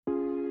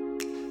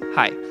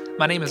Hi,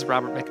 my name is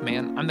Robert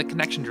McMahon. I'm the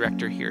Connection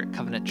Director here at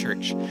Covenant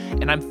Church,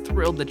 and I'm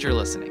thrilled that you're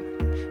listening.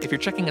 If you're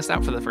checking us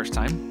out for the first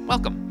time,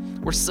 welcome.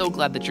 We're so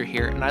glad that you're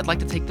here, and I'd like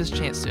to take this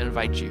chance to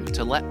invite you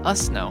to let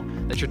us know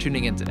that you're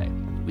tuning in today.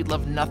 We'd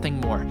love nothing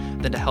more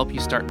than to help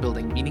you start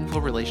building meaningful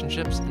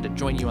relationships and to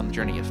join you on the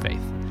journey of faith.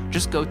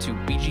 Just go to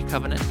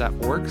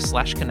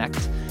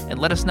bgcovenant.org/connect and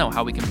let us know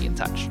how we can be in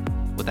touch.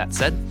 With that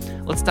said,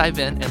 let's dive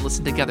in and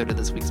listen together to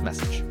this week's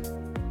message.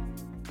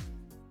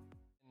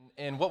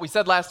 And what we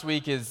said last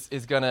week is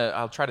gonna,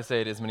 I'll try to say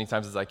it as many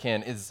times as I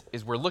can, is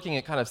we're looking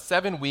at kind of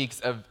 7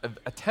 weeks of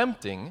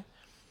attempting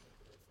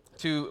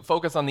to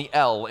focus on the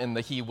L in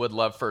the he, would,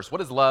 love first. What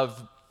does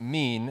love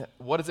mean?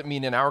 What does it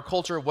mean in our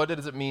culture? What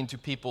does it mean to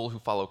people who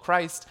follow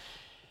Christ?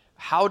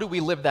 How do we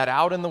live that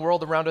out in the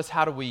world around us?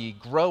 How do we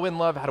grow in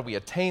love? How do we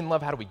attain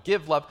love? How do we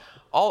give love?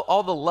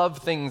 All the love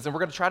things, and we're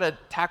gonna try to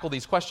tackle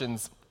these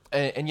questions,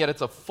 and yet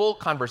it's a full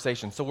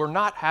conversation. So we're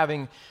not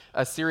having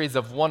a series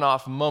of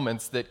one-off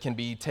moments that can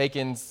be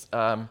taken,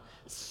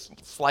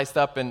 sliced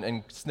up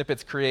and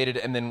snippets created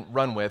and then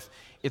run with.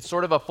 It's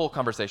sort of a full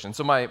conversation.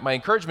 So my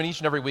encouragement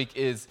each and every week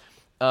is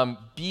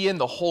be in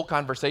the whole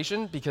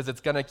conversation, because it's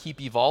gonna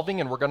keep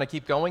evolving and we're gonna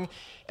keep going.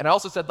 And I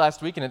also said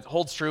last week, and it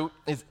holds true,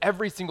 is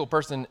every single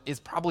person is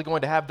probably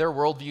going to have their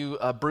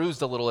worldview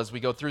bruised a little as we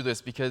go through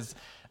this, because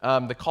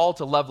the call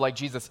to love like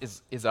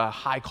Jesus is a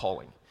high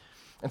calling.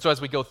 And so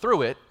as we go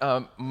through it,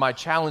 my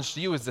challenge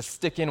to you is to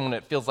stick in when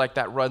it feels like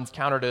that runs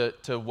counter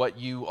to what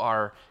you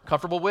are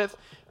comfortable with.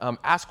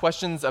 Ask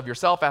questions of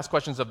yourself, ask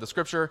questions of the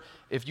scripture.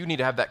 If you need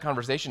to have that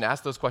conversation,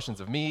 ask those questions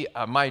of me.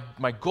 My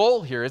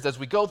goal here is, as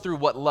we go through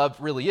what love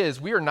really is,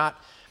 we are not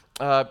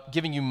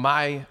giving you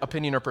my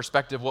opinion or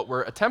perspective. What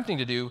we're attempting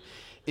to do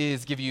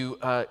is give you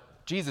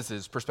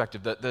Jesus's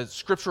perspective, the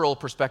scriptural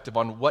perspective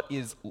on what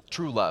is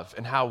true love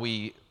and how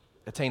we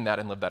attain that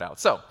and live that out.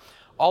 So,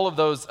 all of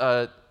those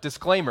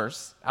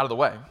disclaimers out of the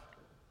way.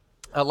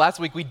 Last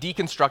week we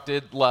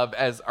deconstructed love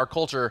as our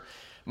culture,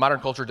 modern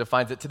culture,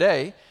 defines it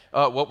today.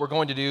 What we're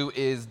going to do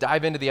is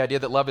dive into the idea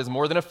that love is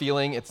more than a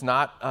feeling. It's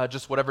not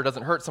just whatever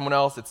doesn't hurt someone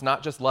else. It's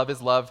not just love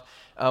is love.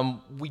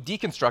 We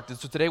deconstructed,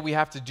 so today we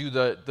have to do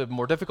the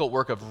more difficult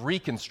work of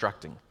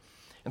reconstructing.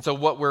 And so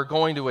what we're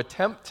going to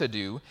attempt to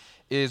do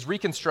is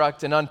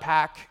reconstruct and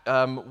unpack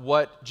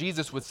what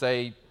Jesus would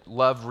say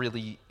love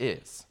really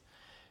is.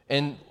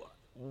 And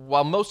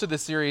while most of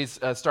this series,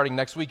 starting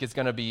next week, is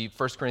going to be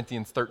 1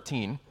 Corinthians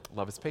 13,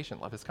 love is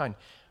patient, love is kind.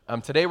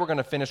 Today we're going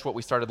to finish what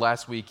we started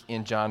last week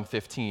in John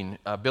 15,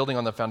 building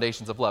on the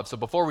foundations of love. So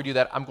before we do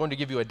that, I'm going to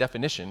give you a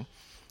definition.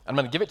 I'm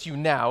going to give it to you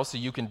now so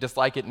you can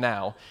dislike it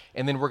now,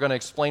 and then we're going to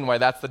explain why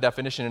that's the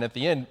definition, and at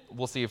the end,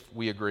 we'll see if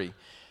we agree.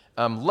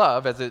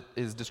 Love, as it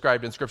is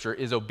described in Scripture,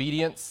 is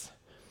obedience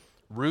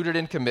rooted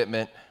in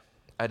commitment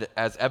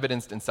as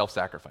evidenced in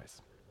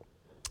self-sacrifice.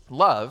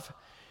 Love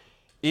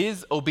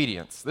is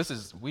obedience.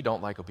 We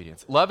don't like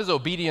obedience. Love is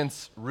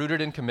obedience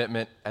rooted in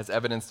commitment as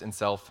evidenced in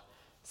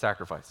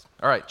self-sacrifice.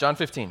 All right, John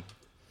 15,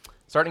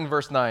 starting in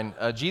verse 9.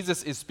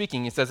 Jesus is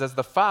speaking. He says, "As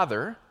the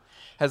Father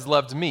has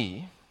loved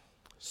me,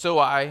 so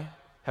I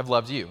have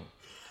loved you.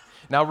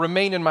 Now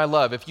remain in my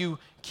love. If you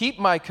keep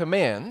my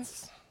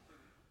commands,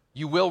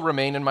 you will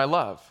remain in my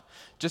love,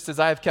 just as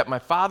I have kept my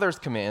Father's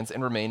commands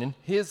and remain in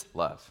his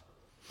love.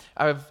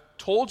 I have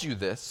told you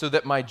this so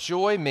that my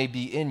joy may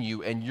be in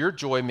you and your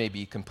joy may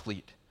be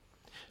complete.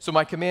 So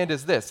my command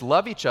is this: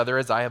 love each other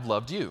as I have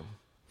loved you.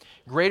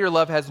 Greater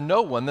love has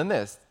no one than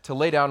this, to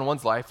lay down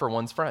one's life for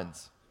one's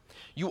friends.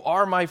 You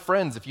are my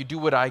friends if you do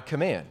what I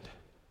command.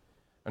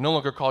 I no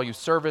longer call you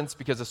servants,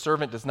 because a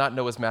servant does not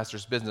know his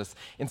master's business.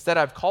 Instead,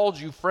 I've called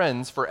you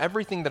friends, for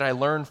everything that I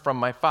learned from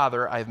my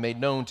Father I have made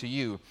known to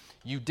you.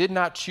 You did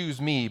not choose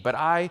me, but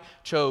I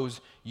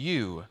chose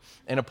you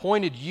and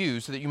appointed you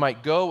so that you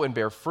might go and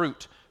bear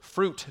fruit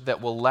that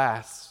will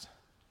last,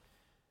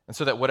 and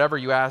so that whatever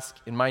you ask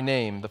in my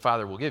name, the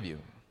Father will give you.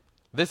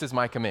 This is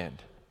my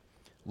command: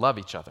 love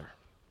each other."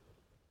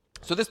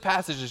 So this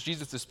passage, as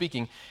Jesus is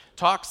speaking,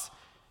 talks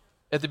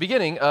at the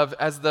beginning of,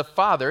 as the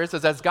Father, it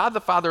says, as God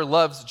the Father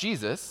loves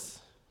Jesus,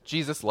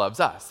 Jesus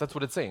loves us. That's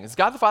what it's saying. As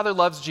God the Father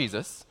loves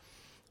Jesus,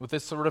 with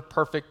this sort of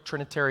perfect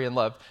Trinitarian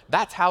love,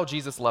 that's how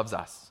Jesus loves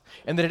us.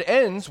 And then it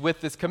ends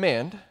with this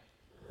command: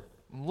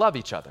 love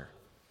each other.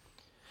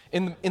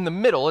 In the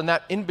middle, in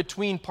that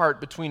in-between part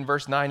between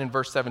verse 9 and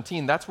verse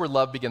 17, that's where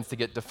love begins to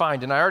get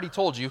defined. And I already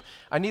told you,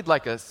 I need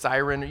like a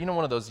siren,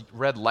 one of those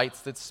red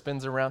lights that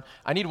spins around.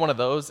 I need one of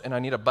those, and I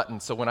need a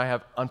button. So when I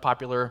have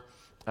unpopular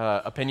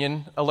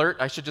opinion alert,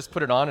 I should just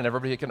put it on, and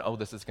everybody can,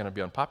 this is going to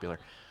be unpopular.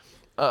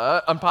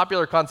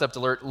 Unpopular concept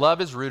alert: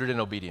 love is rooted in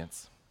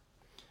obedience.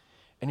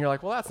 And you're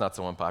like, well, that's not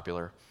so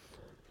unpopular.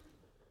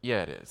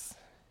 Yeah, it is.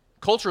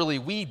 Culturally,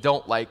 we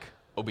don't like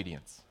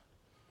obedience.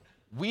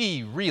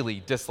 We really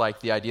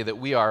dislike the idea that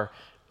we are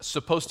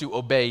supposed to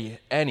obey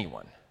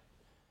anyone.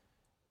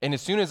 And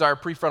as soon as our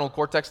prefrontal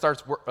cortex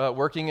starts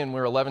working and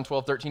we're 11,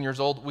 12, 13 years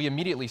old, we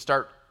immediately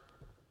start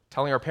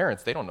telling our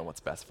parents they don't know what's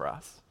best for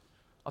us.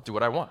 I'll do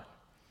what I want.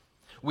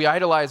 We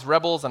idolize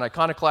rebels and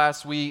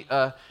iconoclasts. We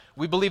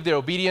we believe that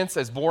obedience,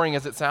 as boring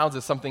as it sounds,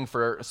 is something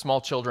for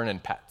small children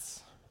and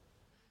pets,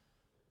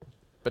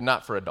 but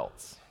not for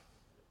adults.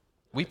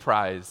 We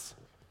prize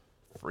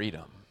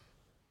freedom.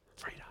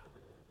 Freedom.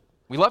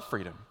 We love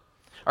freedom.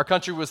 Our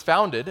country was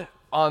founded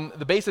on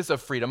the basis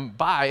of freedom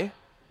by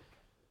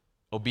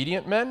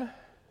obedient men,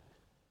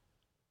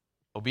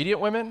 obedient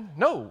women.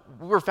 No,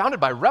 we were founded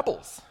by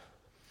rebels.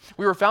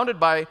 We were founded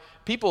by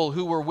people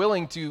who were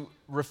willing to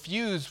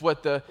refuse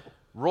what the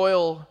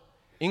royal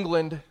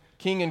England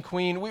king and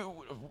queen,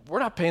 we're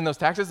not paying those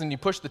taxes, and you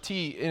push the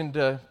tea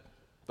into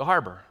the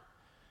harbor.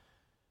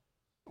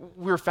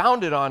 We were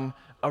founded on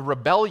a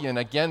rebellion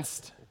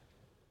against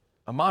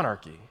a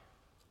monarchy.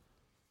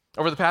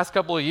 Over the past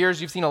couple of years,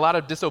 you've seen a lot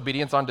of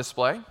disobedience on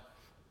display,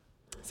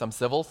 some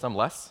civil, some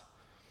less.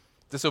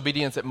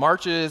 Disobedience at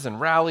marches and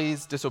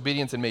rallies,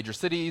 disobedience in major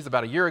cities.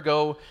 About a year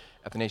ago,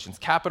 at the nation's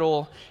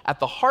capital.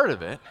 At the heart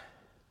of it,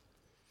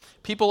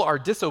 people are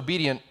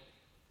disobedient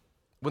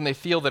when they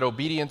feel that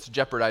obedience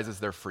jeopardizes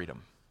their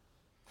freedom.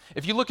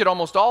 If you look at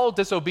almost all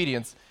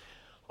disobedience,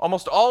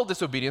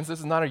 this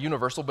is not a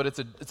universal, but it's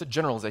a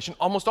generalization.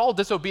 Almost all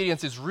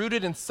disobedience is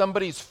rooted in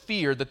somebody's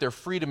fear that their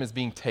freedom is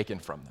being taken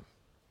from them.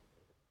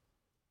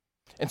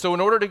 And so in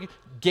order to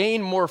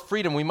gain more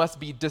freedom, we must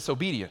be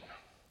disobedient.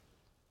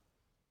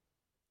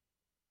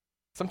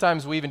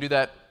 Sometimes we even do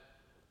that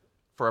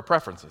for our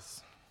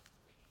preferences.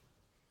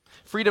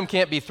 Freedom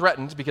can't be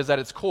threatened because at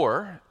its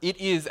core, it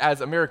is, as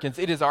Americans,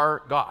 it is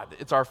our God.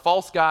 It's our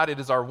false God. It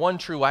is our one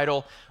true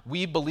idol.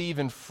 We believe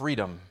in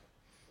freedom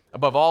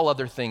above all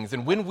other things.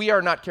 And when we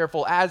are not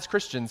careful as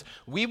Christians,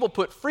 we will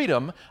put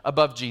freedom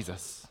above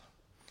Jesus.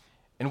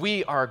 And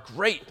we are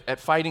great at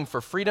fighting for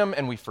freedom,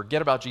 and we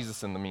forget about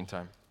Jesus in the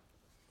meantime.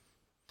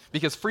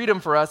 Because freedom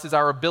for us is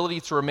our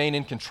ability to remain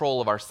in control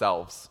of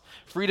ourselves.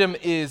 Freedom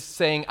is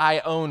saying,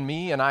 I own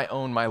me, and I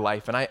own my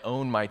life, and I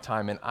own my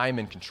time, and I'm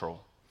in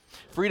control.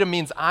 Freedom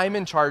means I'm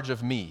in charge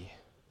of me.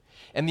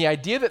 And the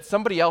idea that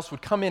somebody else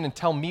would come in and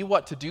tell me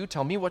what to do,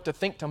 tell me what to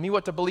think, tell me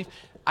what to believe,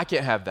 I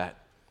can't have that.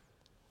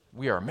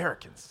 We are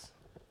Americans.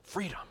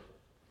 Freedom.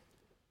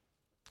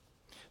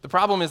 The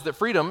problem is that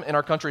freedom in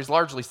our country is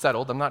largely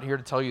settled. I'm not here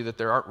to tell you that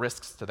there aren't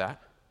risks to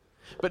that.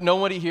 But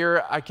nobody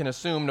here, I can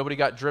assume, nobody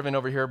got driven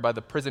over here by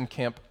the prison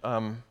camp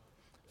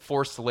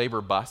forced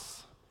labor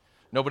bus.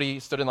 Nobody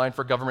stood in line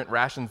for government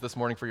rations this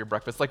morning for your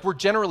breakfast. Like, we're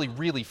generally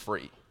really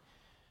free,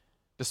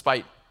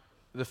 despite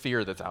the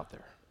fear that's out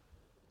there.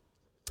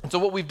 And so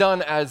what we've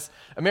done as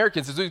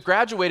Americans is we've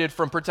graduated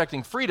from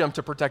protecting freedom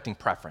to protecting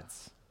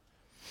preference.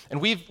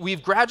 And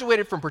we've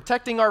graduated from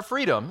protecting our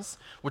freedoms,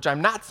 which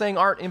I'm not saying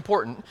aren't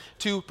important,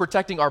 to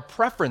protecting our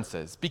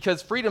preferences,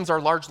 because freedoms are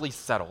largely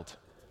settled.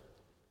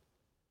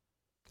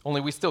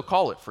 Only we still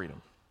call it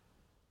freedom.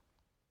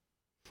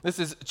 This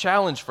is a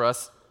challenge for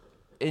us,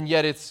 and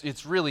yet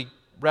it's really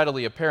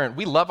readily apparent.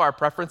 We love our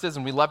preferences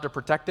and we love to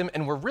protect them,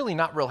 and we're really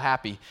not real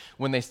happy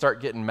when they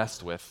start getting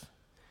messed with.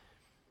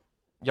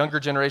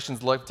 Younger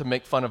generations like to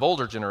make fun of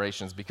older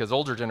generations because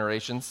older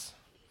generations,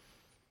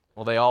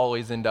 well, they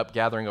always end up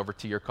gathering over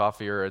tea or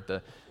coffee or at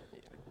the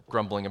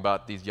grumbling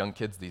about these young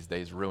kids these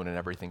days ruining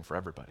everything for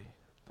everybody.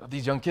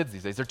 These young kids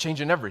these days, they're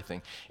changing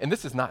everything. And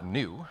this is not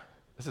new.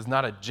 This is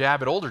not a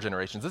jab at older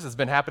generations. This has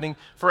been happening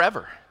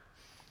forever.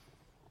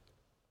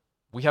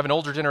 We have an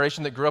older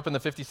generation that grew up in the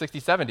 50s,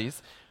 60s,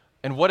 70s.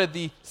 And what did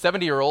the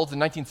 70-year-olds in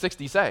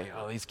 1960 say?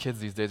 Oh, these kids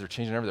these days are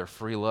changing everything. They're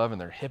free love and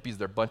they're hippies.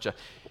 They're a bunch of...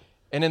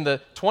 And in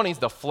the 20s,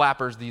 the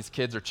flappers, these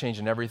kids are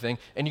changing everything.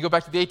 And you go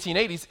back to the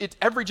 1880s,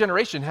 every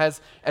generation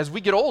has, as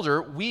we get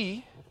older,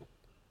 we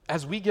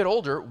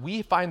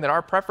find that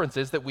our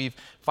preferences, that we've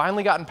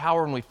finally gotten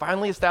power and we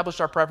finally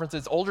established our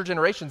preferences, older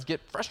generations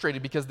get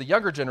frustrated because the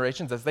younger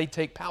generations, as they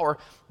take power,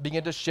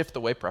 begin to shift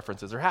the way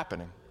preferences are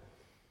happening.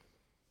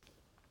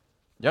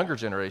 Younger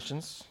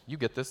generations, you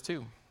get this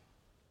too.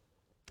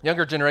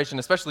 Younger generation,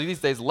 especially these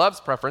days, loves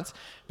preference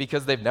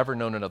because they've never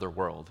known another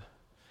world.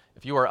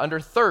 If you are under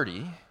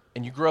 30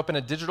 and you grew up in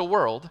a digital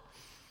world,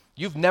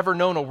 you've never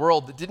known a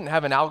world that didn't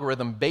have an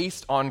algorithm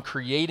based on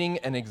creating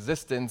an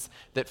existence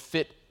that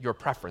fit your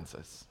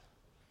preferences.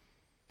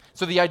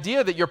 So the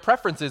idea that your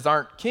preferences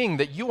aren't king,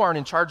 that you aren't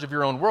in charge of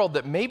your own world,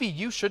 that maybe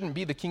you shouldn't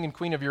be the king and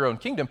queen of your own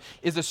kingdom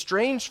is a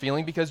strange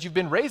feeling because you've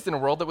been raised in a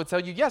world that would tell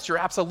you, yes, you're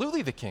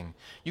absolutely the king.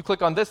 You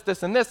click on this,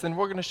 this, and this, and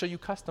we're going to show you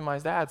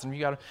customized ads, and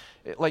you got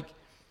to, like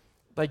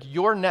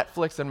your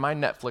Netflix and my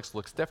Netflix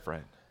looks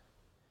different.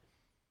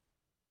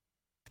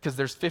 Because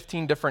there's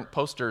 15 different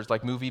posters,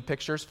 like movie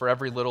pictures for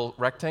every little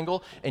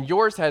rectangle, and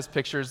yours has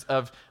pictures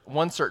of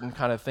one certain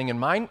kind of thing, and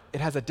mine,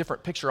 it has a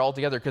different picture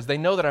altogether, because they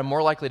know that I'm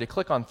more likely to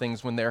click on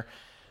things when they're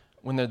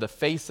the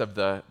face of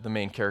the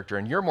main character,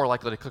 and you're more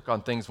likely to click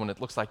on things when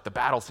it looks like the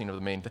battle scene of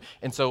the main thing.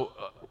 And so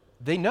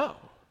they know.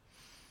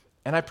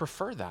 And I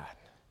prefer that.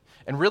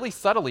 And really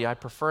subtly, I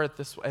prefer it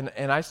this way.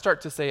 And I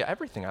start to say,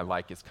 everything I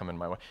like is coming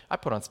my way. I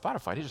put on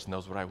Spotify, he just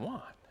knows what I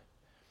want.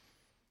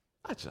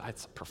 I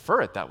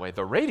prefer it that way.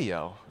 The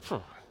radio,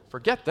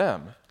 forget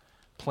them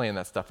playing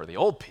that stuff for the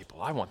old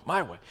people. I want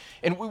my way.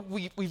 And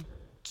we've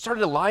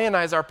started to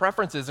lionize our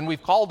preferences, and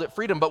we've called it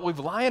freedom, but we've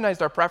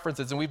lionized our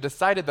preferences, and we've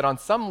decided that on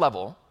some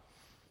level,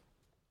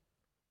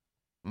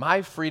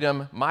 my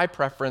freedom, my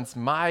preference,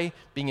 my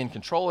being in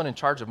control and in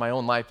charge of my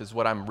own life is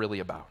what I'm really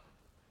about.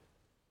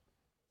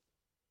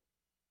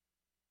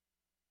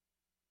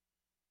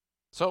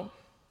 So,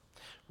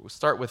 we'll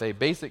start with a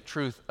basic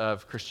truth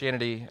of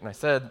Christianity, and I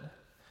said,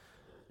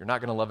 you're not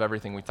going to love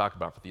everything we talk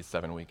about for these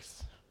 7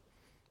 weeks.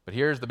 But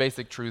here's the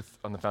basic truth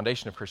on the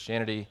foundation of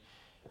Christianity.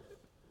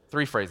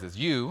 3 phrases.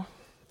 You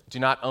do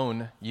not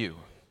own you.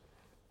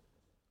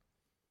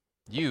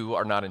 You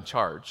are not in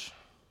charge,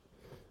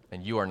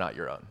 and you are not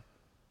your own.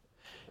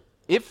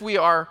 If we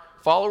are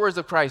followers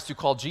of Christ who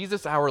call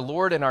Jesus our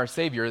Lord and our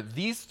Savior,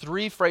 these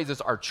 3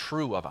 phrases are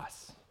true of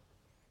us.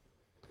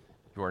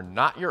 You are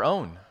not your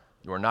own.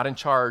 You are not in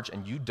charge,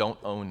 and you don't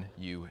own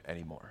you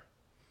anymore.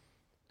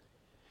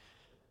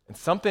 And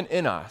something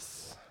in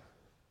us,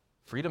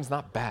 freedom's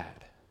not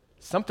bad.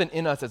 Something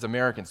in us as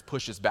Americans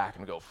pushes back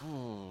and go,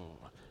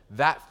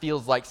 that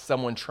feels like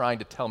someone trying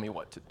to tell me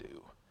what to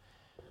do.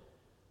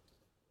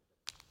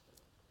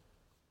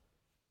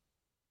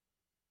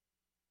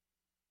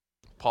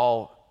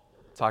 Paul,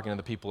 talking to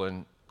the people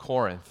in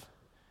Corinth,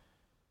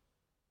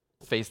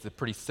 faced a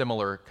pretty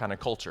similar kind of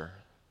culture.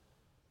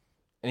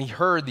 And he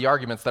heard the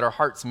arguments that our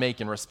hearts make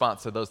in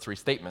response to those 3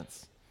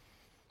 statements.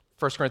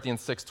 1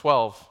 Corinthians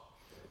 6:12,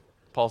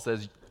 Paul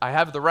says, I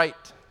have the right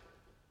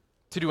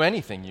to do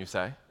anything, you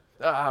say.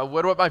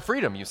 What about my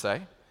freedom, you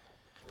say?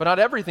 But not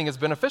everything is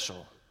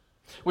beneficial,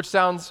 which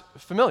sounds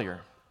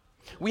familiar.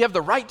 We have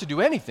the right to do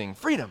anything,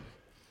 freedom.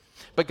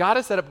 But God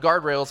has set up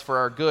guardrails for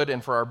our good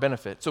and for our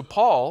benefit. So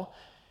Paul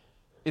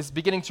is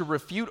beginning to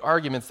refute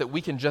arguments that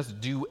we can just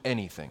do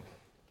anything.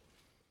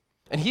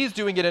 And he's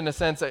doing it in a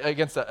sense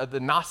against the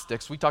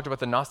Gnostics. We talked about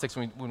the Gnostics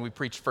when we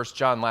preached 1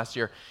 John last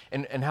year,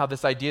 and how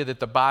this idea that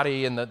the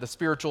body and the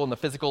spiritual and the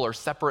physical are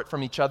separate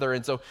from each other.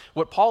 And so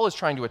what Paul is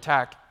trying to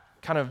attack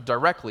kind of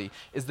directly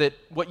is that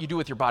what you do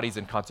with your body is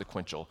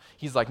inconsequential.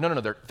 He's like, no,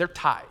 they're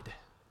tied.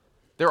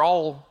 They're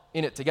all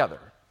in it together.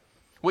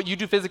 What you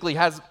do physically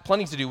has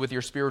plenty to do with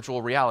your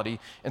spiritual reality,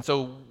 and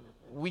so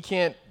we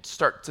can't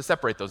start to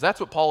separate those. That's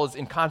what Paul is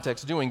in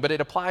context doing, but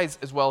it applies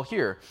as well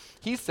here.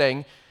 He's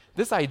saying,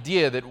 this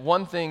idea that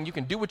one thing, you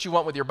can do what you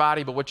want with your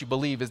body, but what you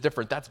believe is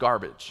different, that's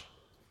garbage.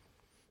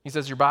 He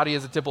says your body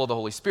is a temple of the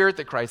Holy Spirit,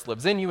 that Christ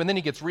lives in you, and then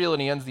he gets real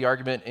and he ends the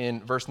argument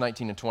in verse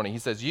 19 and 20. He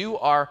says, you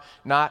are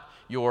not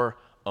your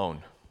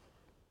own.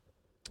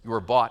 You were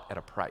bought at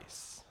a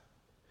price.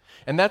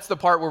 And that's the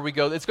part where we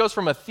go, this goes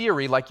from a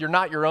theory, like you're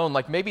not your own,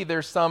 like maybe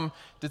did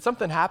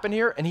something happen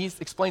here? And he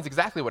explains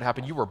exactly what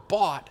happened. You were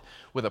bought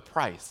with a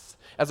price.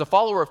 As a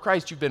follower of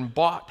Christ, you've been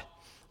bought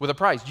with a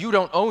price. You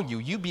don't own you.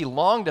 You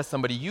belong to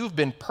somebody. You've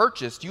been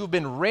purchased. You've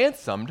been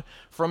ransomed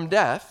from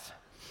death,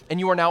 and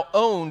you are now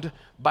owned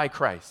by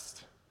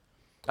Christ.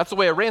 That's the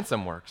way a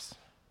ransom works.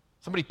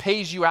 Somebody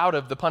pays you out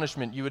of the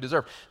punishment you would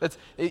deserve.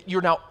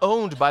 You're now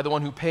owned by the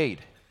one who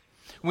paid.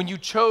 When you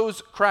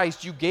chose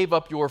Christ, you gave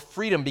up your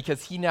freedom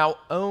because he now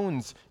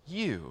owns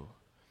you.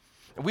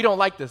 And we don't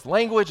like this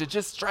language. It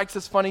just strikes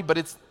us funny, but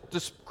it's the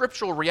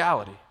scriptural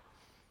reality.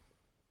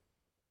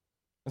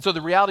 And so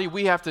the reality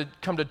we have to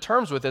come to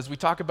terms with as we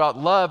talk about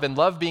love and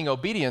love being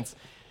obedience,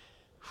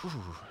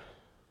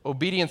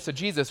 obedience to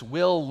Jesus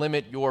will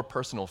limit your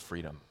personal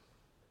freedom.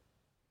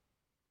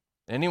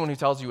 And anyone who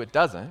tells you it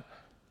doesn't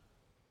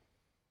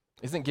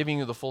isn't giving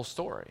you the full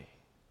story.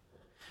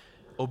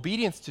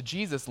 Obedience to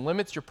Jesus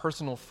limits your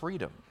personal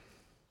freedom.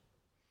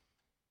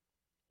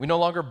 We no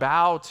longer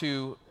bow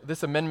to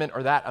this amendment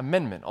or that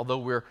amendment, although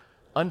we're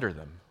under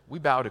them. We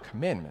bow to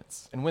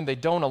commandments. And when they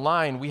don't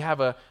align, we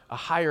have a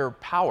higher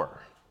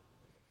power.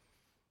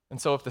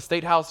 And so if the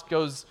state house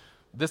goes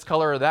this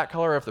color or that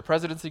color, if the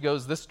presidency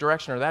goes this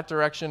direction or that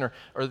direction,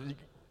 or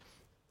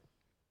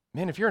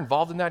man, if you're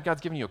involved in that,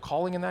 God's giving you a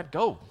calling in that,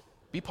 go.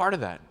 Be part of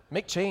that.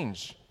 Make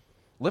change.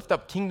 Lift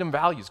up kingdom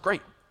values.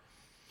 Great.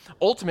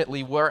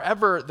 Ultimately,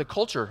 wherever the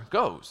culture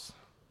goes,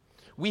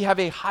 we have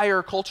a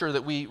higher culture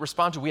that we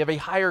respond to. We have a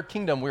higher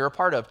kingdom we're a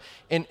part of.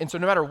 And so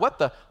no matter what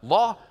the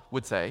law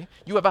would say,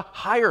 you have a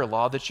higher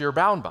law that you're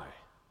bound by.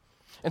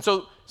 And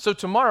so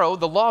tomorrow,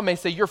 the law may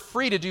say you're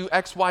free to do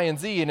X, Y, and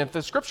Z, and if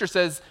the scripture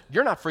says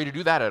you're not free to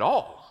do that at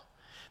all,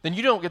 then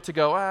you don't get to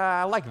go,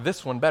 I like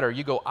this one better.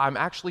 You go, I'm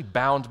actually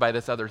bound by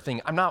this other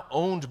thing. I'm not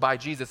owned by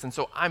Jesus, and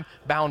so I'm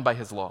bound by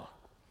his law.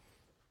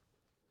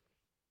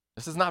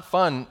 This is not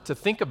fun to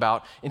think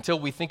about until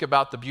we think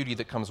about the beauty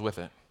that comes with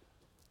it.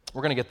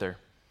 We're going to get there.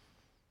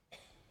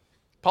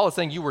 Paul is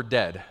saying you were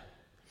dead,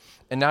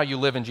 and now you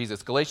live in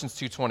Jesus. Galatians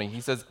 2:20, he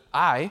says,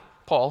 I,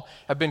 Paul,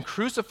 have been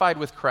crucified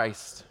with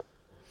Christ.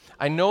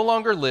 I no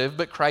longer live,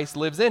 but Christ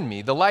lives in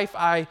me. The life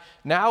I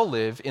now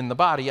live in the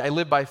body, I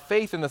live by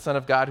faith in the Son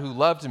of God who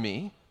loved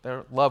me,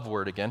 the love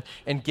word again,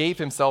 and gave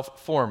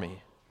himself for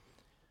me.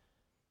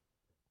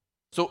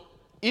 So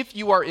if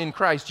you are in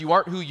Christ, you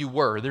aren't who you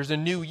were. There's a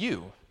new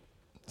you.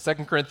 2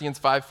 Corinthians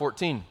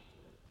 5:14.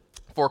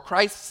 For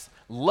Christ's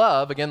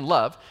love, again,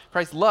 love,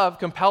 Christ's love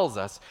compels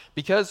us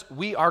because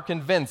we are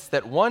convinced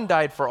that one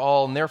died for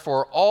all and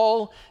therefore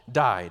all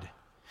died.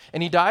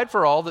 And he died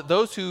for all, that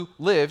those who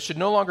live should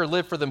no longer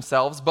live for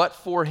themselves, but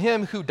for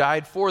him who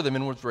died for them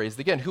and was raised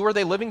again. Who are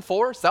they living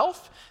for?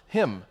 Self?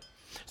 Him.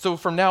 So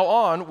from now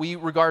on, we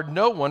regard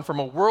no one from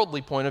a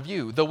worldly point of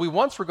view. Though we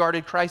once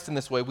regarded Christ in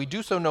this way, we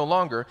do so no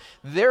longer.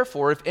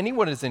 Therefore, if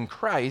anyone is in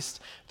Christ,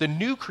 the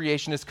new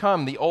creation has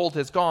come, the old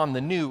has gone,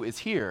 the new is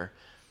here.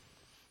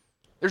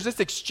 There's this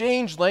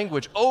exchange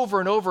language over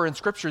and over in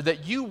Scripture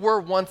that you were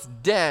once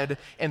dead,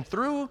 and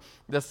through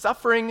the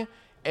suffering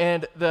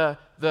and the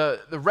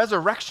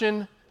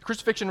resurrection,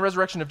 crucifixion and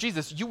resurrection of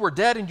Jesus, you were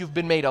dead and you've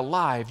been made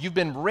alive. You've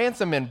been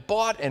ransomed and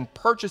bought and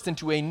purchased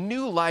into a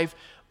new life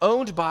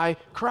owned by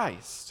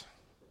Christ.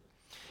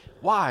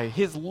 Why?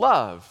 His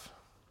love.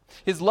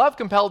 His love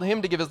compelled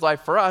him to give his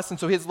life for us, and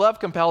so his love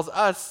compels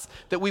us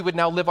that we would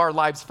now live our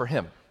lives for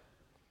him.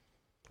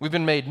 We've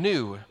been made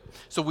new.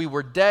 So we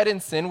were dead in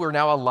sin, we're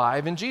now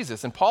alive in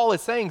Jesus. And Paul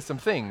is saying some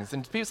things,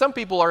 and some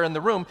people are in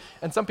the room,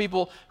 and some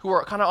people who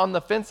are kind of on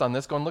the fence on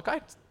this going, look,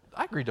 I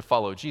agreed to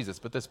follow Jesus,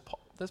 but this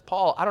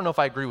Paul, I don't know if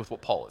I agree with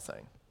what Paul is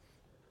saying.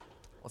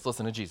 Let's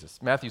listen to Jesus.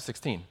 Matthew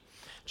 16.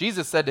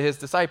 Jesus said to his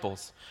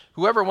disciples,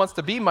 whoever wants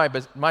to be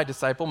my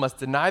disciple must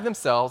deny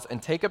themselves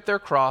and take up their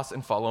cross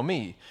and follow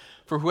me.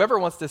 For whoever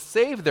wants to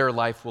save their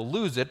life will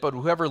lose it, but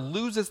whoever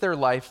loses their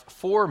life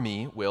for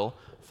me will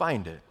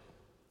find it.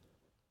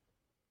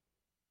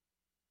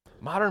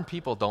 Modern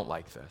people don't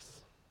like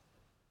this.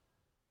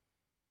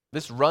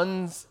 This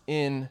runs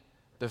in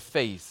the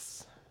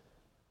face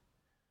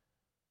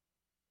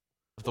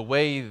of the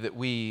way that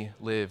we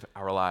live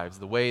our lives,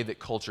 the way that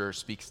culture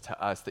speaks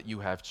to us, that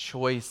you have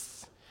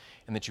choice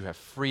and that you have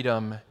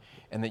freedom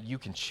and that you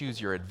can choose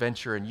your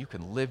adventure and you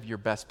can live your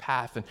best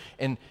path.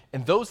 And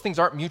those things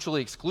aren't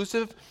mutually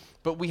exclusive,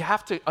 but we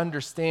have to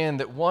understand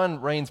that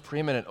one reigns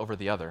preeminent over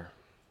the other.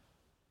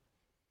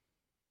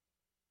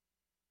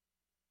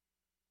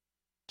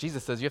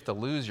 Jesus says you have to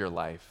lose your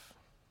life.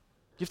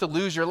 You have to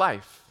lose your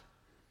life.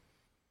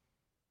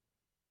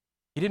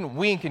 He didn't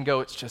wink and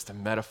go, it's just a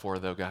metaphor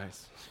though,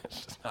 guys.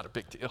 It's just not a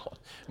big deal.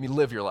 I mean,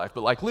 live your life,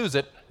 but like lose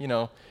it,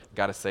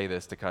 got to say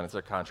this to kind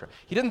of contrast.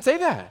 He didn't say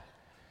that.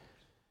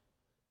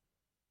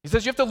 He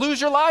says you have to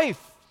lose your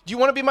life. Do you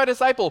want to be my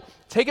disciple?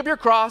 Take up your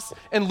cross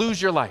and lose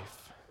your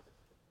life.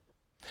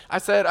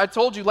 I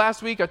told you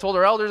last week, I told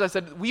our elders, I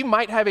said, we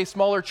might have a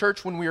smaller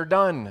church when we are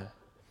done.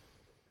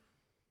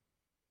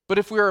 But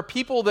if we are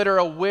people that are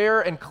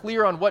aware and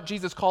clear on what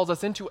Jesus calls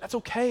us into, that's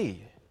okay.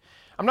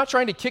 I'm not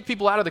trying to kick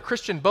people out of the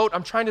Christian boat.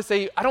 I'm trying to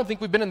say, I don't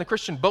think we've been in the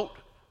Christian boat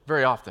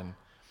very often.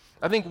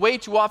 I think way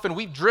too often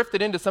we've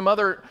drifted into some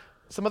other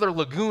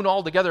lagoon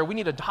altogether. We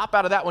need to hop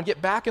out of that one,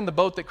 get back in the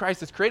boat that Christ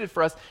has created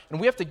for us,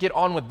 and we have to get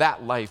on with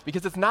that life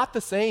because it's not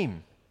the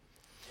same.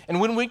 And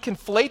when we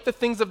conflate the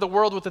things of the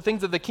world with the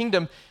things of the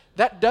kingdom,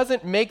 that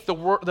doesn't make the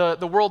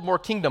world more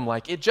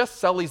kingdom-like. It just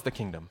sullies the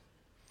kingdom.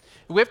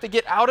 We have to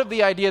get out of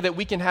the idea that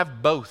we can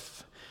have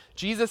both.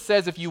 Jesus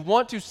says, if you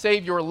want to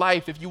save your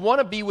life, if you want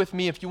to be with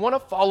me, if you want to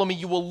follow me,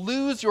 you will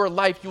lose your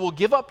life. You will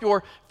give up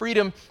your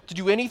freedom to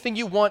do anything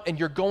you want, and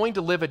you're going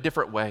to live a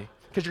different way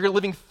because you're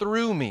living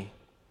through me.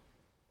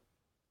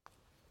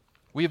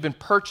 We have been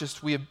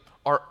purchased. We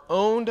are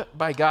owned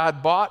by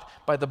God, bought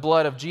by the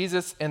blood of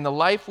Jesus, and the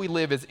life we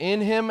live is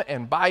in him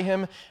and by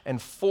him and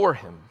for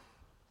him.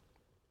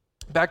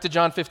 Back to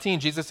John 15,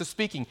 Jesus is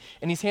speaking,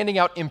 and he's handing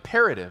out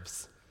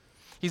imperatives.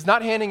 He's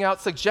not handing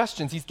out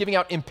suggestions. He's giving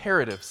out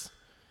imperatives.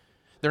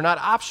 They're not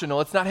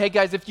optional. It's not, hey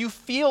guys, if you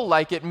feel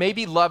like it,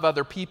 maybe love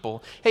other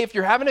people. Hey, if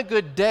you're having a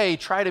good day,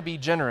 try to be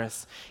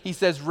generous. He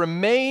says,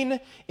 remain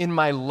in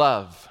my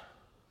love.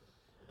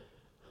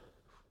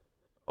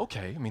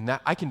 Okay,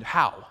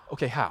 how?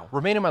 Okay, how?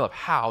 Remain in my love.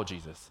 How,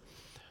 Jesus?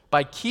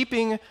 By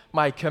keeping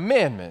my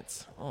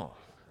commandments. Oh,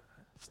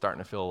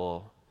 starting to feel a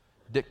little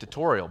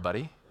dictatorial,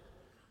 buddy.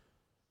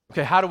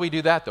 Okay, how do we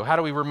do that though? How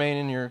do we remain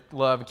in your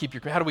love and keep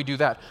how do we do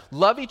that?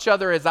 Love each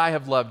other as I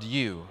have loved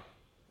you.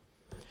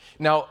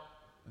 Now,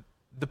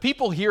 the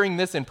people hearing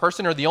this in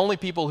person are the only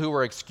people who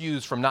were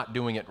excused from not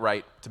doing it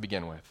right to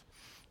begin with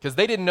because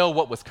they didn't know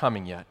what was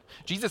coming yet.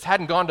 Jesus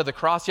hadn't gone to the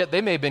cross yet.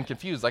 They may have been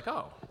confused like,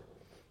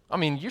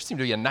 you seem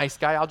to be a nice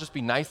guy. I'll just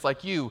be nice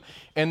like you.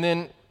 And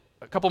then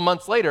a couple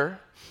months later,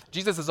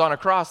 Jesus is on a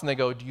cross and they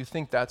go, do you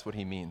think that's what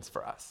he means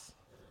for us?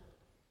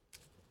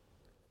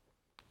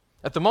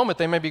 At the moment,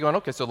 they may be going,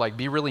 okay, so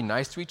be really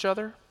nice to each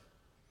other?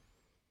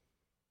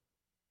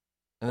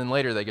 And then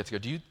later they get to go,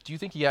 do you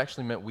think he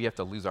actually meant we have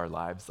to lose our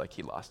lives like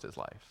he lost his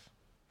life?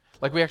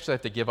 Like we actually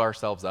have to give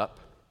ourselves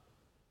up?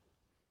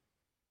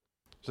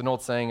 There's an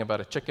old saying about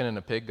a chicken and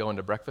a pig going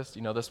to breakfast.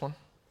 You know this one?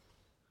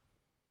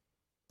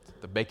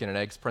 The bacon and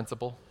eggs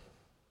principle.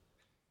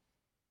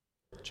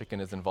 The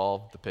chicken is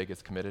involved, the pig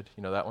is committed.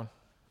 You know that one?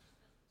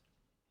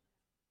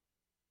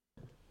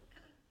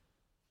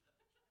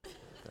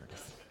 There it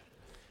is.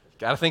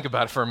 Got to think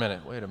about it for a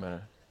minute. Wait a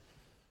minute.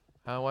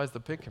 Why is the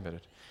pig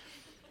committed?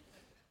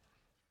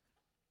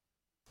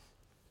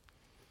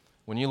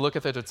 When you look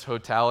at the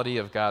totality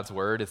of God's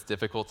word, it's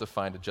difficult to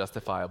find a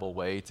justifiable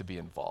way to be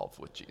involved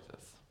with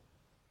Jesus.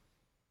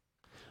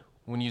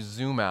 When you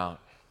zoom out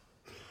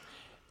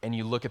and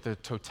you look at the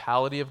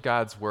totality of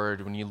God's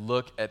word, when you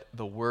look at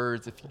the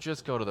words, if you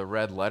just go to the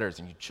red letters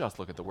and you just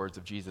look at the words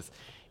of Jesus,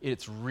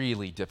 it's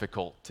really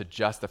difficult to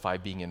justify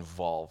being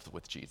involved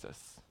with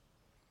Jesus.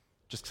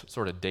 Just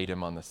sort of date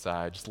him on the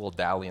side, just a little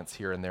dalliance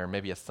here and there,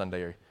 maybe a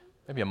Sunday, or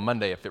maybe a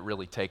Monday if it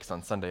really takes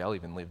on Sunday. I'll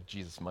even leave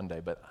Jesus Monday,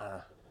 but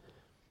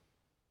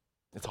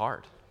it's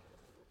hard.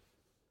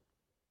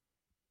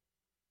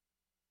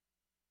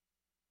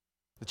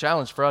 The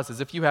challenge for us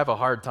is if you have a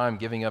hard time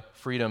giving up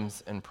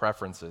freedoms and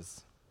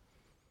preferences,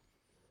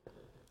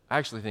 I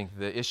actually think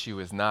the issue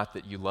is not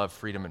that you love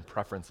freedom and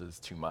preferences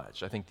too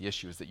much. I think the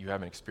issue is that you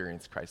haven't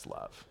experienced Christ's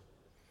love.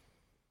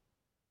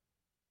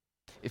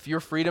 If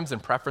your freedoms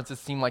and preferences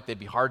seem like they'd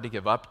be hard to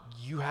give up,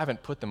 you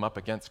haven't put them up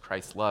against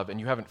Christ's love, and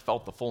you haven't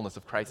felt the fullness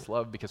of Christ's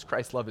love, because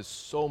Christ's love is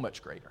so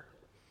much greater.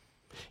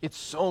 It's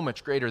so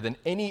much greater than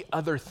any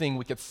other thing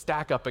we could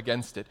stack up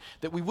against it,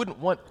 that we wouldn't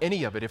want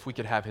any of it if we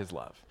could have his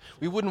love.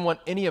 We wouldn't want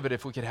any of it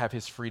if we could have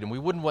his freedom. We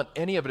wouldn't want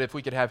any of it if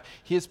we could have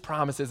his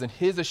promises and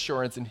his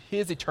assurance and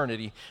his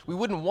eternity. We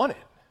wouldn't want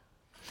it.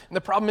 And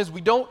the problem is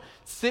we don't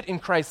sit in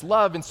Christ's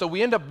love, and so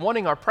we end up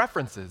wanting our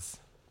preferences.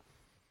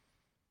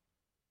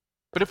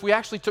 But if we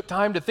actually took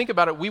time to think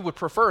about it, we would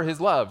prefer his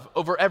love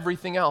over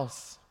everything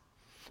else.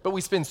 But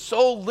we spend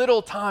so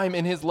little time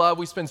in his love,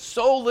 we spend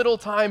so little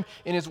time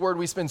in his word,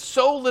 we spend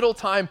so little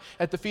time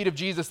at the feet of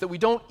Jesus that we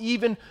don't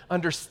even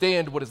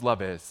understand what his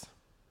love is.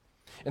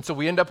 And so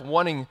we end up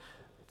wanting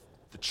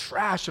the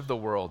trash of the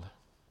world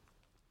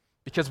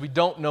because we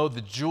don't know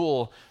the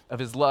jewel of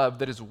his love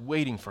that is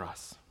waiting for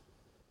us.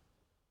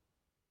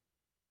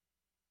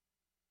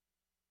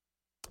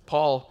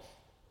 Paul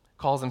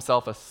calls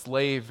himself a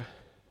slave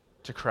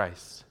to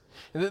Christ.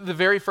 In the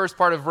very first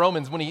part of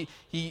Romans, when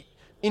he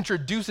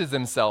introduces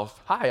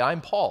himself, "Hi,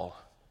 I'm Paul,"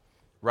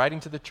 writing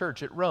to the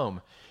church at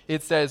Rome,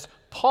 it says,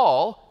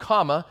 "Paul,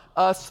 comma,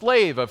 a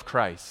slave of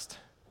Christ,"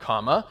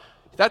 comma,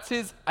 that's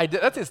his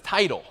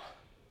title.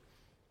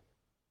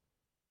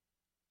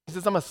 He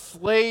says, "I'm a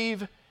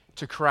slave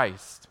to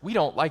Christ." We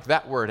don't like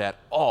that word at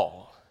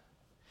all.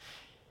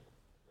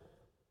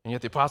 And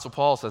yet the Apostle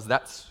Paul says,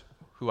 that's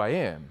who I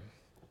am.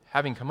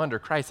 Having come under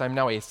Christ, I'm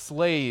now a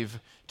slave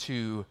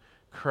to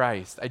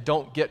Christ. I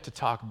don't get to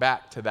talk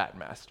back to that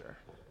master.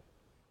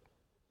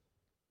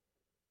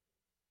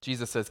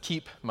 Jesus says,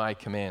 "Keep my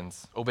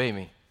commands, obey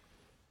me."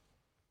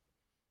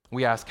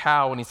 We ask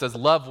how, and he says,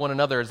 "Love one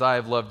another as I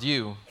have loved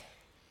you."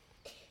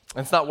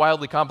 And it's not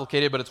wildly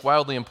complicated, but it's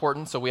wildly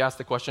important, so we ask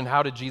the question,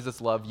 how did Jesus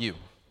love you?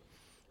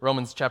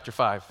 Romans chapter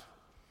 5.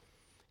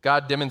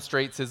 God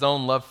demonstrates his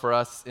own love for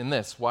us in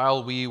this: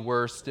 while we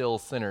were still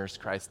sinners,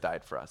 Christ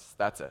died for us.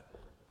 That's it.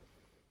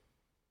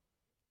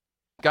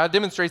 God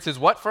demonstrates his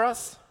what for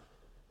us?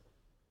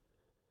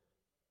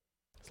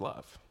 His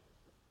love.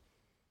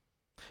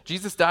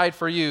 Jesus died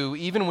for you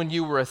even when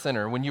you were a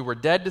sinner. When you were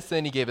dead to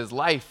sin, he gave his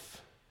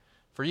life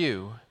for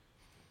you,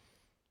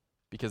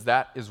 because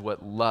that is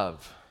what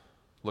love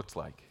looks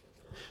like.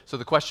 So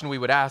the question we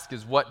would ask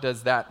is, what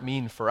does that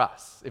mean for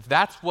us? If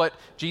that's what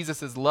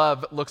Jesus'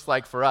 love looks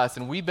like for us,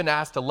 and we've been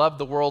asked to love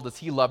the world as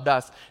he loved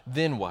us,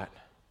 then what?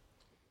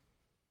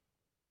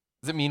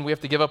 Does it mean we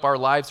have to give up our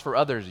lives for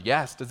others?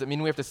 Yes. Does it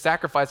mean we have to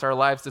sacrifice our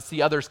lives to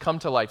see others come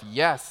to life?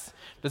 Yes.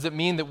 Does it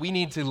mean that we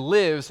need to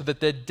live so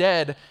that the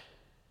dead,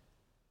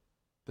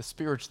 the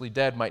spiritually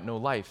dead, might know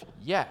life?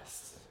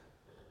 Yes.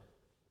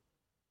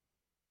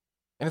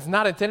 And it's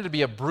not intended to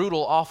be a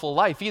brutal, awful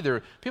life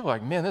either. People are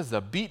like, man, this is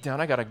a beatdown.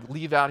 I got to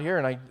leave out here,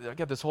 and I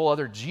got this whole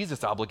other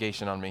Jesus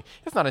obligation on me.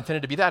 It's not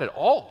intended to be that at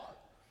all.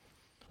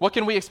 What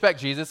can we expect,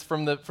 Jesus,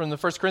 from the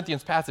 1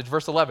 Corinthians passage,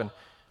 verse 11?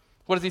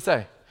 What does he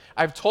say?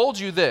 "I've told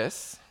you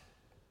this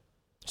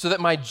so that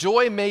my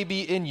joy may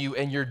be in you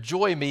and your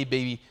joy may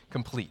be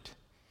complete."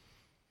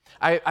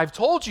 I've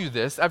told you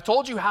this. I've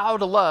told you how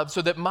to love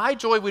so that my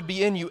joy would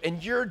be in you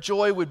and your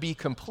joy would be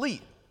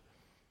complete.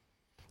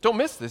 Don't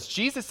miss this.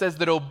 Jesus says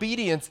that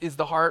obedience is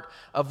the heart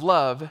of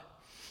love,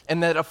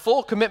 and that a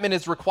full commitment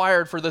is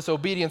required for this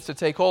obedience to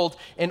take hold.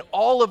 And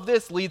all of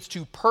this leads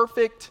to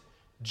perfect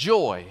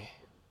joy.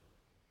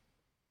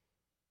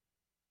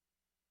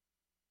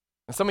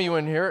 And some of you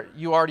in here,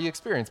 you already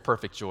experience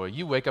perfect joy.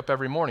 You wake up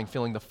every morning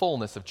feeling the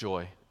fullness of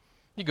joy.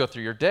 You go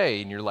through your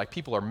day and you're like,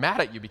 people are mad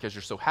at you because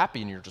you're so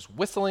happy and you're just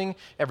whistling.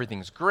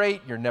 Everything's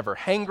great. You're never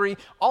hangry.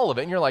 All of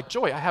it. And you're like,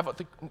 joy,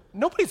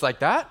 nobody's like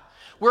that.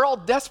 We're all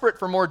desperate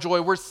for more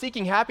joy. We're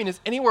seeking happiness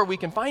anywhere we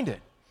can find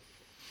it.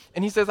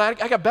 And he says, I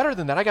got better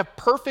than that. I got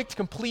perfect,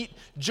 complete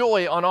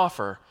joy on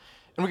offer.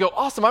 And we go,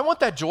 awesome, I want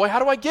that joy. How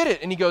do I get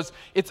it? And he goes,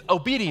 it's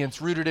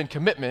obedience rooted in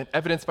commitment,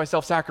 evidenced by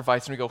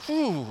self-sacrifice. And we go,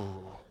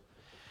 whew.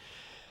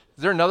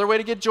 Is there another way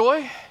to get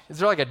joy? Is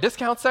there like a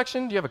discount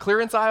section? Do you have a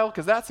clearance aisle?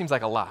 Because that seems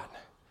like a lot.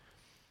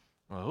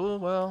 Oh,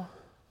 well.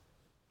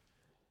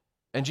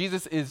 And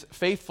Jesus is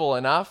faithful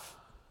enough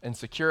and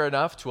secure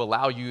enough to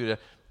allow you to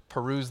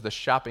peruse the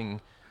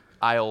shopping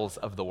aisles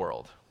of the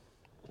world.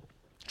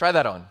 Try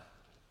that on.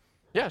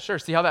 Yeah, sure,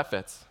 see how that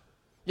fits.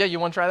 Yeah, you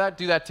want to try that?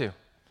 Do that too.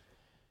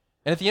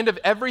 And at the end of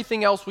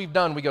everything else we've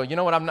done, we go, you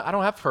know what, I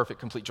don't have perfect,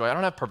 complete joy. I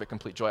don't have perfect,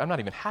 complete joy. I'm not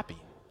even happy.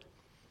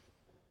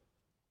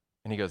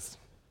 And he goes,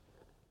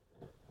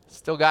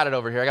 still got it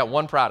over here. I got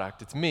one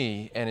product. It's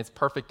me, and it's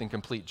perfect and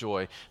complete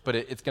joy, but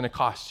it's going to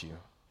cost you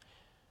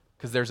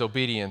because there's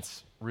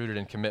obedience rooted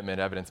in commitment,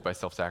 evidenced by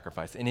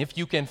self-sacrifice. And if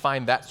you can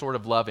find that sort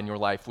of love in your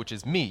life, which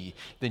is me,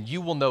 then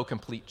you will know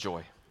complete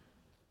joy.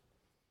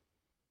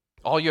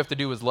 All you have to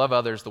do is love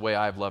others the way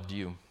I've loved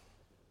you.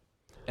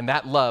 And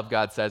that love,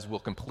 God says, will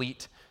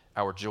complete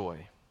our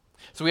joy.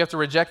 So we have to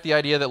reject the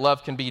idea that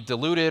love can be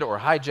diluted or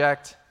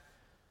hijacked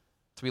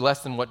to be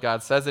less than what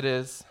God says it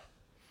is.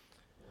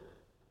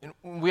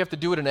 And we have to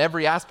do it in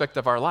every aspect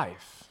of our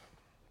life.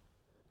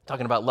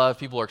 Talking about love,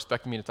 people are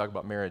expecting me to talk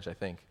about marriage, I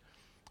think.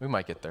 We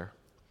might get there.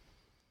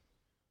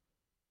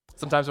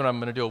 Sometimes when I'm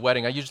going to do a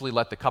wedding, I usually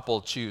let the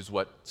couple choose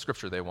what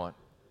scripture they want.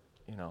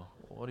 You know,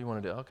 what do you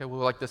want to do? Okay, we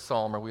like this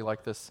psalm, or we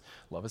like this,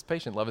 love is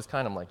patient, love is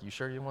kind. I'm like, you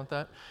sure you want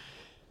that?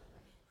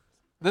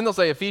 Then they'll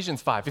say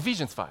Ephesians 5,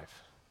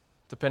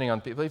 depending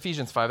on people.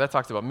 Ephesians 5, that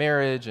talks about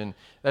marriage, and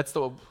that's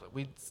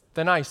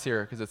the nice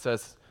here, because it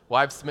says,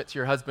 wives, submit to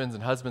your husbands,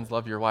 and husbands,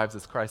 love your wives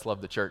as Christ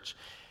loved the church.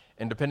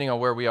 And depending on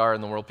where we are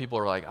in the world, people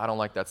are like, I don't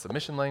like that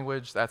submission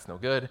language, that's no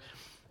good.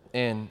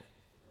 And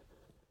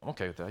I'm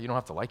okay with that. You don't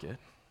have to like it.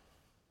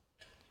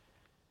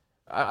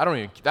 I don't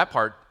even, that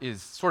part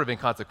is sort of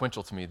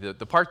inconsequential to me.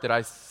 The part that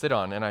I sit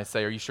on and I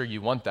say, are you sure you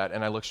want that?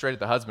 And I look straight at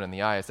the husband in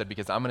the eye. I said,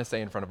 because I'm going to say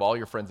in front of all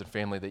your friends and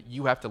family that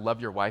you have to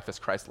love your wife as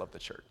Christ loved the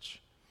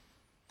church.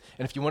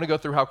 And if you want to go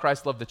through how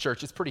Christ loved the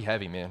church, it's pretty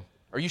heavy, man.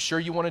 Are you sure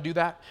you want to do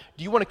that?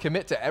 Do you want to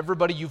commit to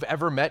everybody you've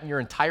ever met in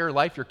your entire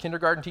life, your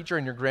kindergarten teacher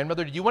and your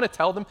grandmother? Do you want to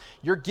tell them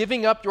you're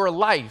giving up your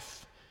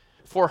life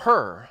for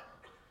her?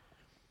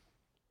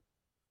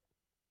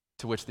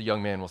 To which the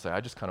young man will say, I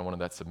just kind of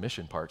wanted that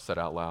submission part said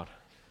out loud.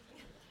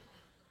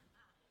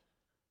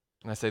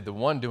 And I say, the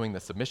one doing the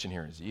submission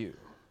here is you.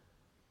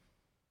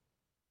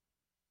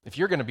 If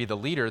you're going to be the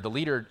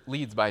leader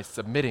leads by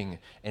submitting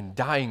and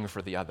dying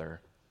for the other.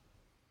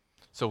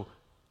 So,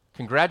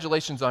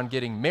 congratulations on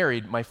getting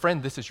married. My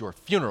friend, this is your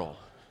funeral.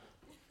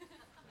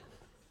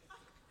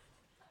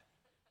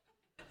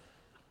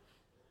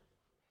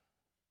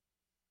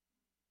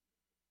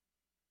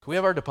 Can we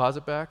have our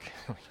deposit back?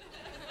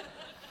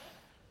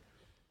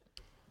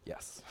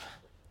 Yes.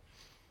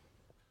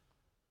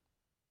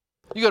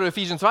 You go to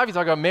Ephesians 5, you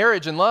talk about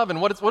marriage and love,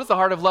 and what is the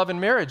heart of love in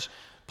marriage?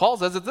 Paul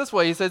says it this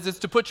way. He says it's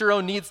to put your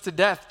own needs to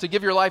death, to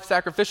give your life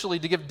sacrificially,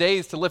 to give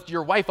days to lift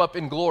your wife up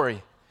in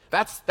glory.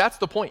 That's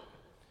the point.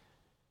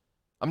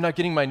 I'm not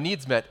getting my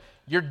needs met.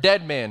 You're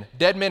dead man.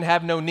 Dead men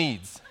have no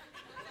needs.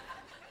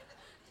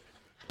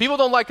 People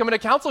don't like coming to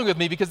counseling with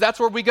me because that's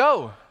where we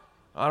go.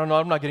 I don't know,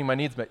 I'm not getting my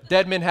needs met.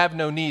 Dead men have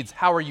no needs.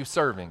 How are you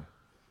serving?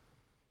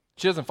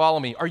 She doesn't follow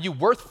me. Are you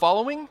worth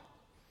following?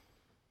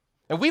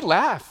 And we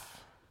laugh.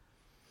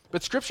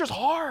 But Scripture's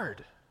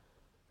hard.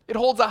 It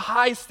holds a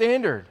high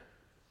standard.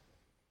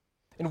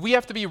 And we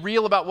have to be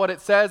real about what it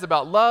says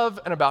about love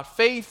and about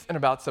faith and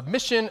about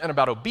submission and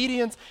about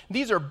obedience.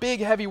 These are big,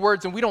 heavy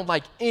words, and we don't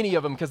like any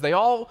of them because they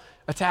all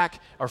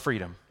attack our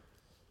freedom.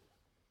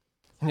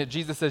 And yet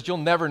Jesus says, you'll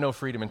never know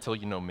freedom until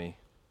you know me.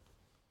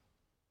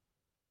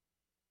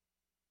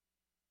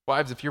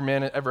 Wives, if your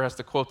man ever has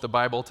to quote the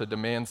Bible to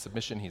demand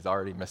submission, he's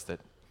already missed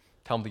it.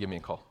 Tell him to give me a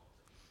call.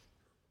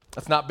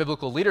 That's not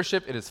biblical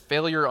leadership. It is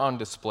failure on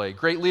display.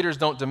 Great leaders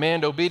don't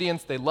demand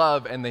obedience. They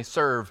love and they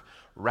serve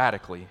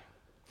radically.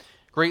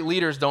 Great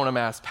leaders don't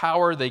amass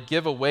power. They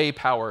give away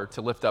power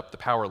to lift up the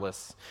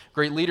powerless.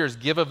 Great leaders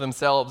give of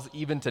themselves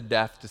even to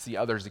death to see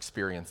others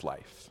experience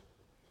life.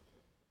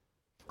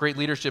 Great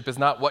leadership is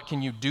not what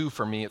can you do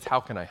for me, it's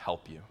how can I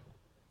help you.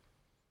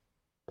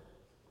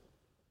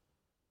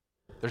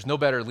 There's no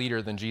better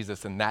leader than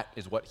Jesus, and that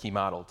is what he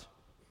modeled.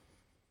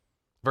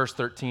 Verse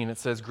 13, it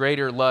says,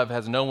 greater love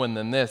has no one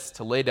than this,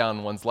 to lay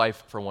down one's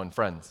life for one's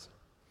friends.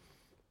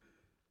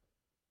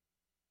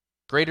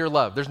 Greater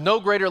love. There's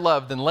no greater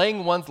love than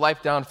laying one's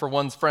life down for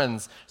one's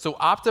friends. So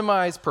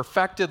optimized,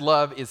 perfected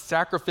love is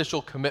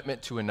sacrificial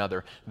commitment to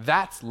another.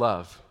 That's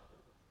love.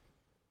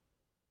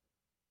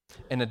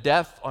 And a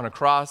death on a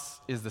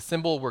cross is the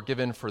symbol we're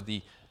given for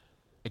the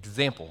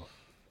example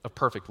of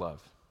perfect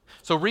love.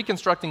 So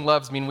reconstructing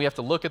loves mean we have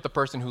to look at the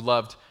person who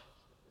loved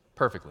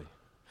perfectly.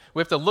 We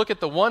have to look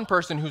at the one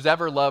person who's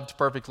ever loved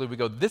perfectly. We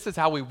go, this is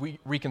how we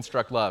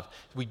reconstruct love.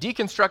 We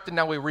deconstruct it,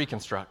 now we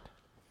reconstruct.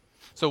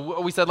 So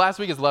what we said last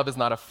week is love is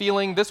not a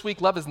feeling. This week,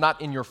 love is not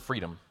in your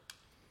freedom.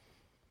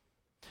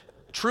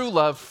 True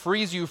love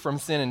frees you from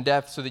sin and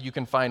death so that you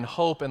can find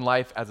hope and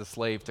life as a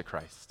slave to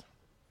Christ.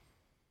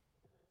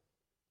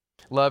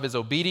 Love is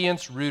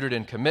obedience rooted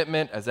in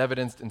commitment as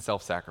evidenced in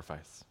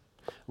self-sacrifice.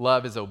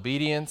 Love is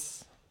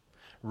obedience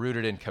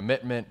rooted in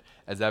commitment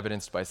as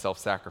evidenced by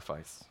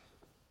self-sacrifice.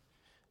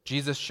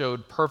 Jesus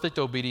showed perfect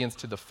obedience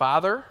to the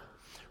Father,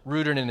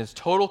 rooted in his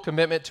total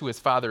commitment to his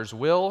Father's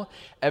will,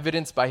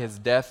 evidenced by his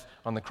death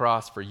on the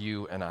cross for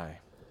you and I.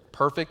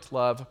 Perfect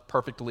love,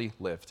 perfectly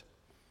lived.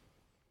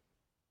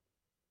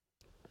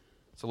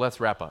 So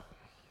let's wrap up.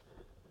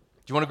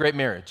 Do you want a great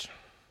marriage?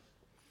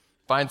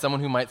 Find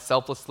someone who might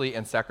selflessly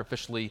and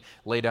sacrificially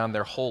lay down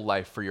their whole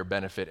life for your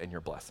benefit and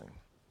your blessing.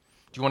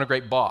 Do you want a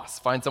great boss?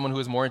 Find someone who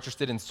is more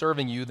interested in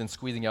serving you than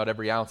squeezing out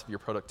every ounce of your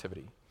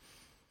productivity.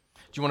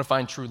 Do you want to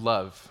find true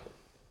love?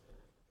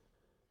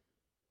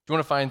 Do you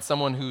want to find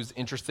someone who's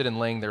interested in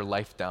laying their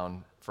life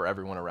down for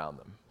everyone around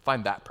them?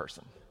 Find that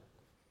person.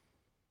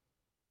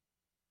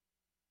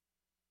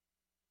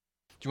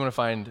 Do you want to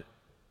find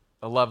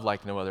a love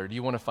like no other? Do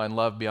you want to find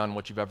love beyond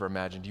what you've ever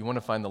imagined? Do you want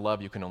to find the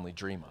love you can only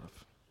dream of? Do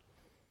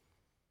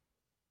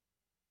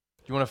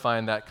you want to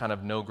find that kind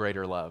of no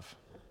greater love?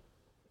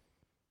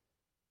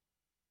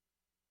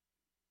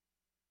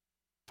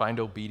 Find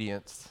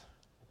obedience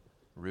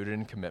rooted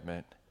in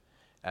commitment,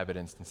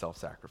 evidenced in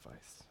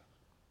self-sacrifice.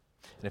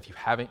 And if you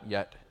haven't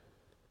yet,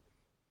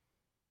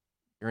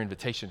 your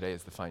invitation today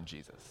is to find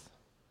Jesus,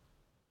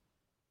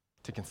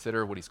 to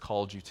consider what he's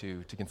called you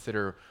to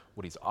consider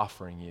what he's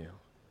offering you.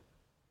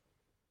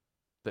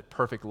 That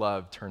perfect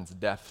love turns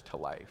death to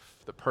life.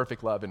 That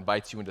perfect love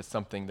invites you into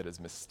something that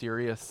is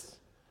mysterious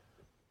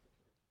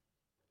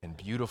and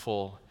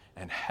beautiful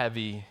and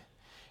heavy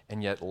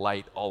and yet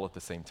light all at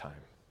the same time.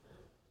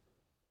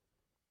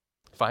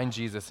 Find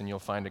Jesus and you'll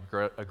find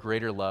a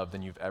greater love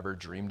than you've ever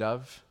dreamed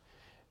of.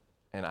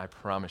 And I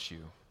promise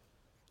you,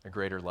 a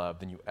greater love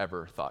than you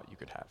ever thought you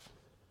could have.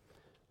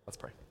 Let's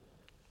pray.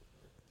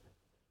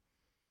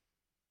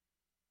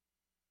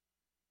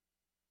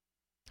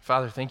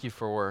 Father, thank you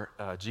for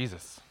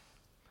Jesus.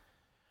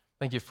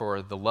 Thank you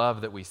for the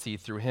love that we see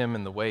through him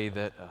and the way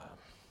that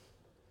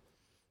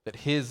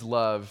his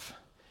love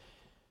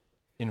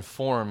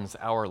informs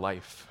our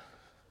life.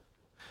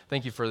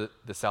 Thank you for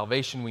the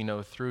salvation we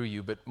know through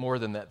you, but more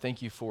than that,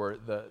 thank you for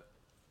the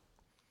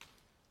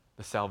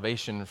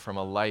salvation from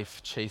a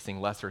life chasing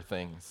lesser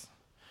things.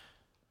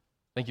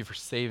 Thank you for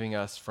saving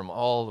us from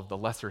all of the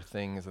lesser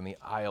things and the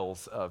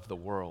aisles of the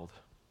world,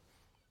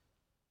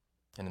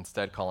 and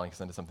instead calling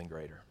us into something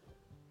greater.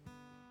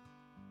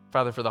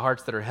 Father, for the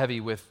hearts that are heavy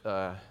with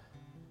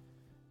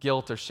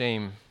guilt or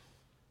shame,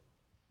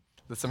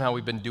 that somehow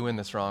we've been doing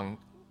this wrong,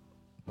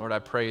 Lord, I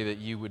pray that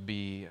you would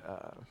be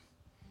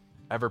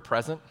ever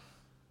present,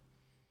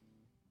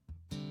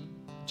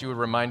 that you would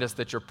remind us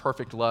that your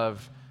perfect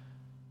love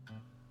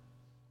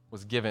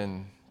was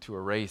given to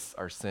erase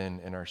our sin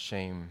and our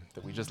shame,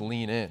 that we just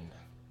lean in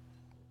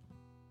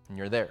and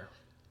you're there.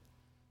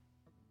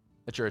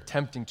 That you're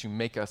attempting to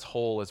make us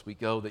whole as we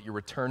go, that you're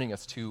returning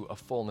us to a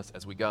fullness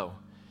as we go.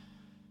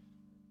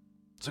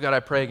 So God, I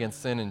pray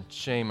against sin and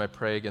shame. I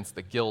pray against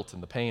the guilt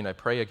and the pain. I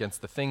pray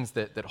against the things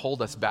that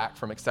hold us back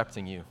from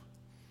accepting you,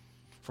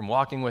 from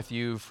walking with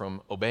you,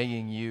 from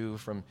obeying you,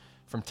 from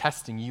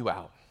testing you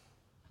out.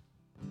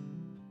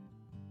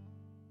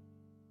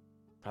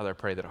 Father, I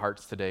pray that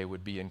hearts today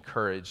would be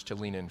encouraged to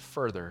lean in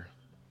further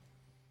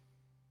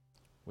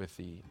with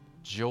the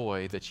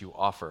joy that you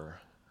offer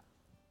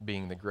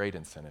being the great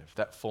incentive,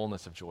 that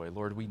fullness of joy.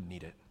 Lord, we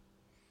need it.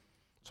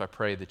 So I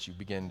pray that you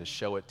begin to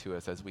show it to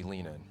us as we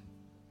lean in.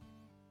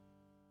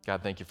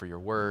 God, thank you for your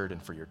word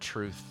and for your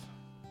truth.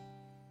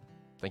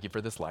 Thank you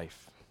for this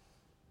life.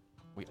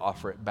 We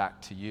offer it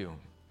back to you.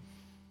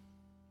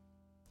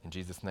 In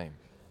Jesus' name,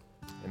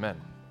 amen.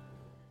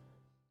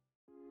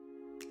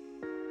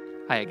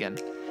 Hi again.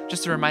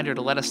 Just a reminder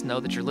to let us know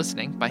that you're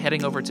listening by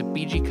heading over to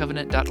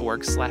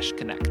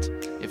bgcovenant.org/connect.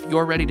 If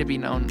you're ready to be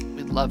known,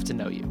 we'd love to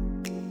know you.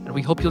 And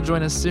we hope you'll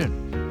join us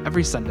soon,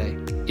 every Sunday,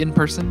 in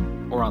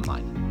person or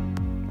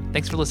online.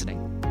 Thanks for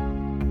listening.